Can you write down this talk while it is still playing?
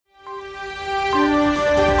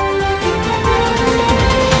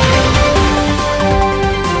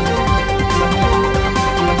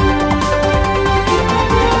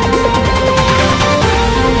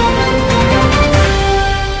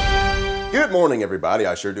morning, everybody.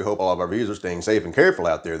 I sure do hope all of our viewers are staying safe and careful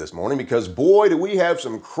out there this morning because boy, do we have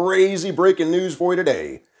some crazy breaking news for you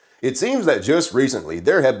today. It seems that just recently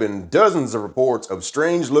there have been dozens of reports of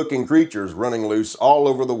strange-looking creatures running loose all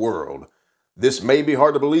over the world. This may be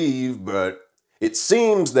hard to believe, but it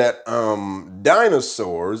seems that,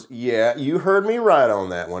 dinosaurs, yeah, you heard me right on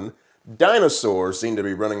that one, dinosaurs seem to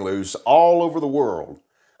be running loose all over the world.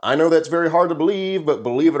 I know that's very hard to believe, but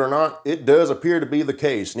believe it or not, it does appear to be the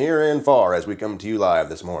case near and far as we come to you live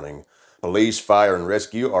this morning. Police, fire, and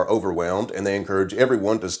rescue are overwhelmed, and they encourage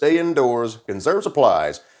everyone to stay indoors, conserve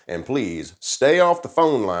supplies, and please stay off the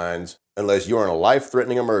phone lines unless you're in a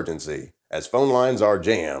life-threatening emergency, as phone lines are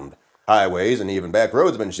jammed. Highways and even back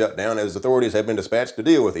roads have been shut down as authorities have been dispatched to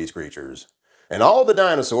deal with these creatures. And all the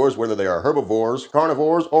dinosaurs, whether they are herbivores,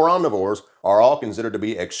 carnivores, or omnivores, are all considered to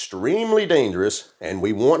be extremely dangerous, and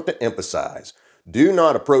we want to emphasize, do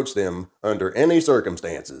not approach them under any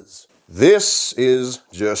circumstances. This is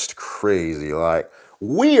just crazy. Like,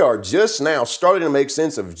 we are just now starting to make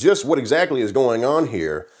sense of just what exactly is going on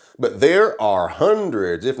here, but there are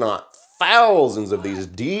hundreds, if not thousands of these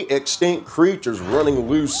de-extinct creatures running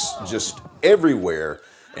loose just everywhere.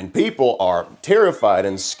 And people are terrified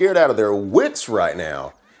and scared out of their wits right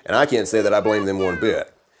now. And I can't say that I blame them one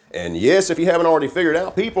bit. And yes, if you haven't already figured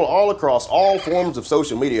out, people all across all forms of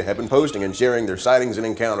social media have been posting and sharing their sightings and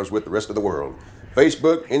encounters with the rest of the world.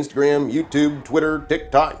 Facebook, Instagram, YouTube, Twitter,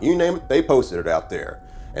 TikTok, you name it, they posted it out there.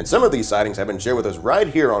 And some of these sightings have been shared with us right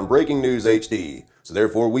here on Breaking News HD. So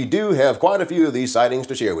therefore, we do have quite a few of these sightings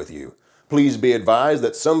to share with you. Please be advised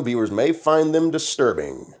that some viewers may find them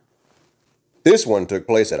disturbing. This one took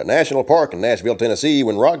place at a national park in Nashville, Tennessee,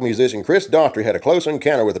 when rock musician Chris Daughtry had a close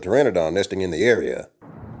encounter with a pteranodon nesting in the area.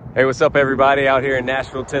 Hey, what's up, everybody? Out here in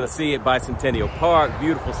Nashville, Tennessee at Bicentennial Park.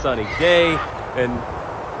 Beautiful sunny day. And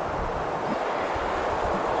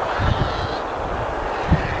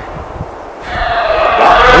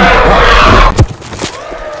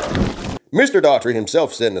Mr. Daughtry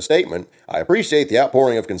himself said in a statement, "I appreciate the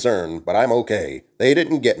outpouring of concern, but I'm okay. They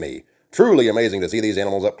didn't get me. Truly amazing to see these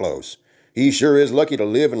animals up close. He sure is lucky to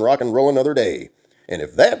live and rock and roll another day." And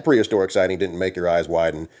if that prehistoric sighting didn't make your eyes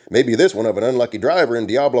widen, maybe this one of an unlucky driver in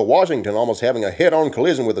Diablo, Washington almost having a head-on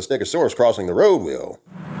collision with a stegosaurus crossing the road will.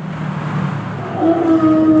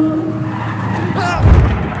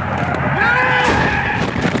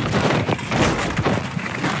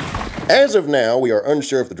 As of now, we are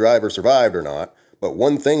unsure if the driver survived or not, but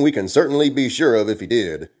one thing we can certainly be sure of if he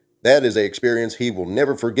did, that is an experience he will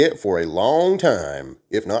never forget for a long time,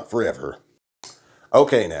 if not forever.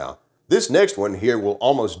 Okay now, this next one here will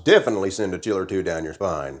almost definitely send a chill or two down your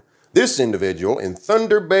spine. This individual in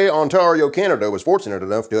Thunder Bay, Ontario, Canada was fortunate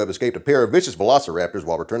enough to have escaped a pair of vicious velociraptors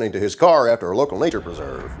while returning to his car after a local nature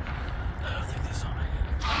preserve.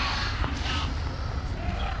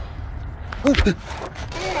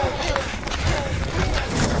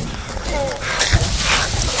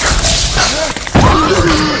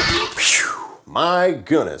 My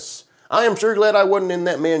goodness. I am sure glad I wasn't in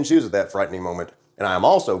that man's shoes at that frightening moment, and I am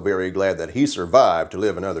also very glad that he survived to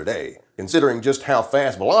live another day, considering just how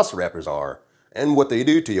fast velociraptors are, and what they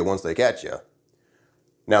do to you once they catch you.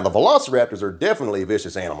 Now, the velociraptors are definitely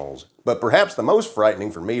vicious animals, but perhaps the most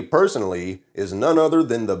frightening for me personally is none other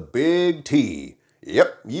than the Big T.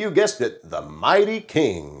 Yep, you guessed it, the mighty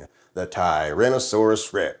king, the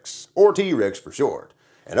Tyrannosaurus Rex, or T-Rex for short.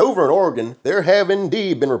 And over in Oregon, there have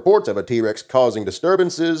indeed been reports of a T-Rex causing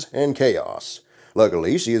disturbances and chaos.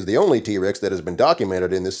 Luckily, she is the only T-Rex that has been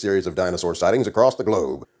documented in this series of dinosaur sightings across the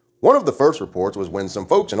globe. One of the first reports was when some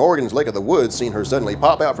folks in Oregon's Lake of the Woods seen her suddenly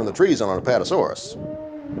pop out from the trees on an Apatosaurus.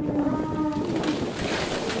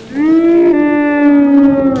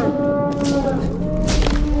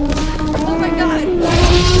 Oh my God!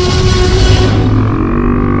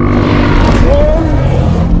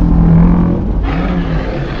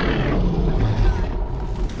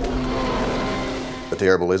 The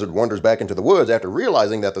terrible lizard wanders back into the woods after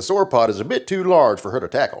realizing that the sauropod is a bit too large for her to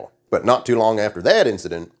tackle. But not too long after that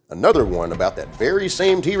incident, another one about that very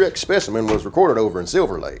same T-Rex specimen was recorded over in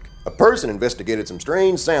Silver Lake. A person investigated some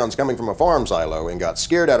strange sounds coming from a farm silo and got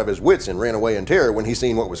scared out of his wits and ran away in terror when he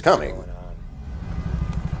seen what was coming.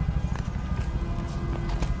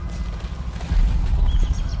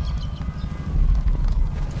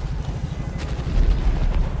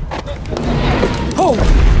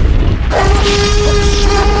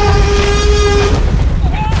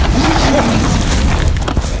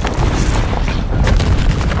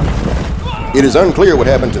 It is unclear what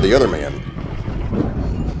happened to the other man.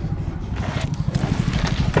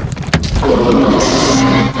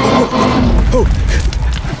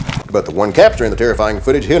 but the one capturing the terrifying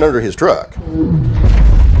footage hid under his truck.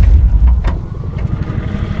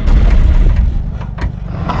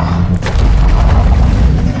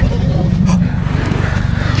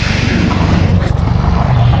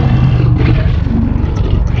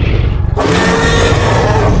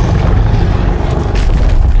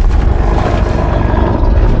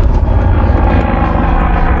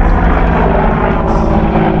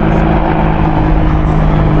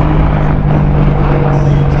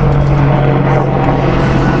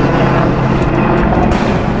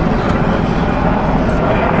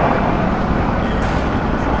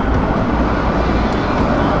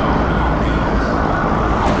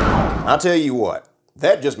 I'll tell you what,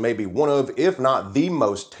 that just may be one of, if not the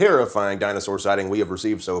most terrifying dinosaur sighting we have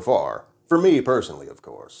received so far. For me personally, of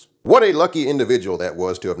course. What a lucky individual that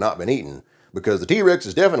was to have not been eaten, because the T-Rex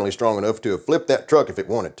is definitely strong enough to have flipped that truck if it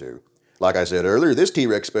wanted to. Like I said earlier, this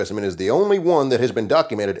T-Rex specimen is the only one that has been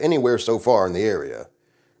documented anywhere so far in the area.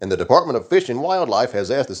 And the Department of Fish and Wildlife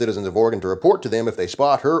has asked the citizens of Oregon to report to them if they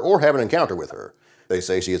spot her or have an encounter with her. They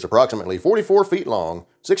say she is approximately 44 feet long,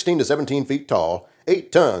 16 to 17 feet tall, 8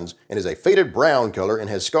 tons, and is a faded brown color and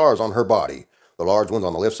has scars on her body, the large ones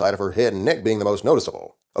on the left side of her head and neck being the most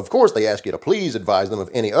noticeable. Of course, they ask you to please advise them of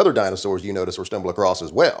any other dinosaurs you notice or stumble across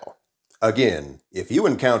as well. Again, if you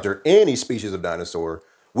encounter any species of dinosaur,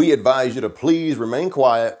 we advise you to please remain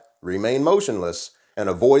quiet, remain motionless, and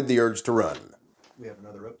avoid the urge to run. We have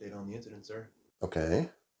another update on the incident, sir. Okay.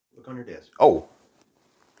 Look on your desk. Oh.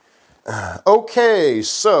 Okay,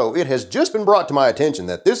 so it has just been brought to my attention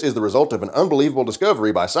that this is the result of an unbelievable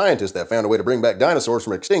discovery by scientists that found a way to bring back dinosaurs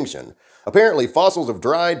from extinction. Apparently, fossils of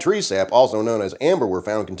dried tree sap, also known as amber, were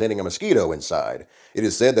found containing a mosquito inside. It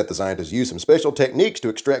is said that the scientists used some special techniques to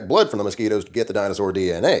extract blood from the mosquitoes to get the dinosaur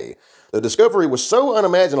DNA. The discovery was so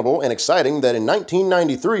unimaginable and exciting that in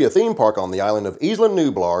 1993, a theme park on the island of Isla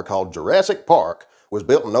Nublar called Jurassic Park was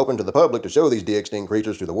built and opened to the public to show these de-extinct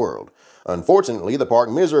creatures to the world. Unfortunately, the park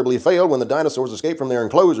miserably failed when the dinosaurs escaped from their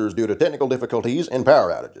enclosures due to technical difficulties and power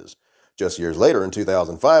outages. Just years later, in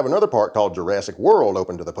 2005, another park called Jurassic World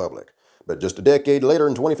opened to the public. But just a decade later,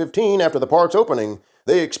 in 2015, after the park's opening,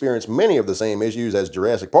 they experienced many of the same issues as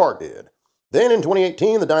Jurassic Park did. Then in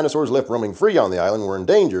 2018, the dinosaurs left roaming free on the island were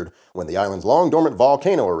endangered when the island's long-dormant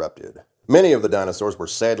volcano erupted. Many of the dinosaurs were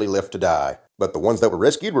sadly left to die, but the ones that were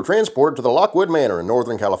rescued were transported to the Lockwood Manor in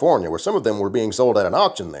Northern California, where some of them were being sold at an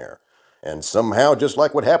auction there. And somehow, just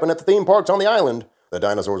like what happened at the theme parks on the island, the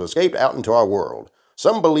dinosaurs escaped out into our world.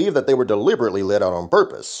 Some believe that they were deliberately let out on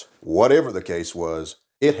purpose. Whatever the case was,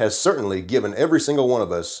 it has certainly given every single one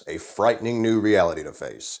of us a frightening new reality to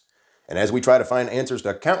face. And as we try to find answers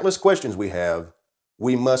to countless questions we have,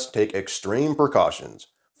 we must take extreme precautions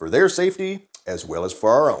for their safety as well as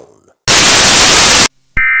for our own.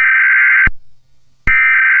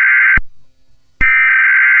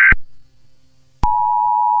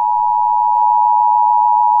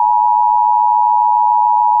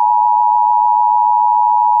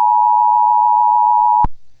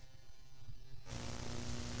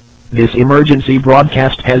 This emergency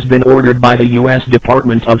broadcast has been ordered by the U.S.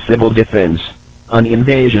 Department of Civil Defense. An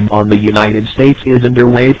invasion on the United States is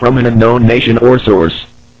underway from an unknown nation or source.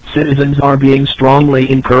 Citizens are being strongly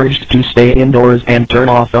encouraged to stay indoors and turn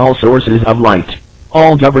off all sources of light.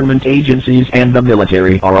 All government agencies and the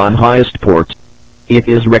military are on highest port. It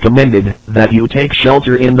is recommended that you take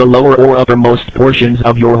shelter in the lower or uppermost portions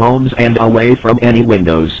of your homes and away from any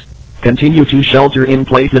windows. Continue to shelter in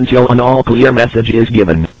place until an all-clear message is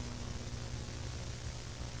given.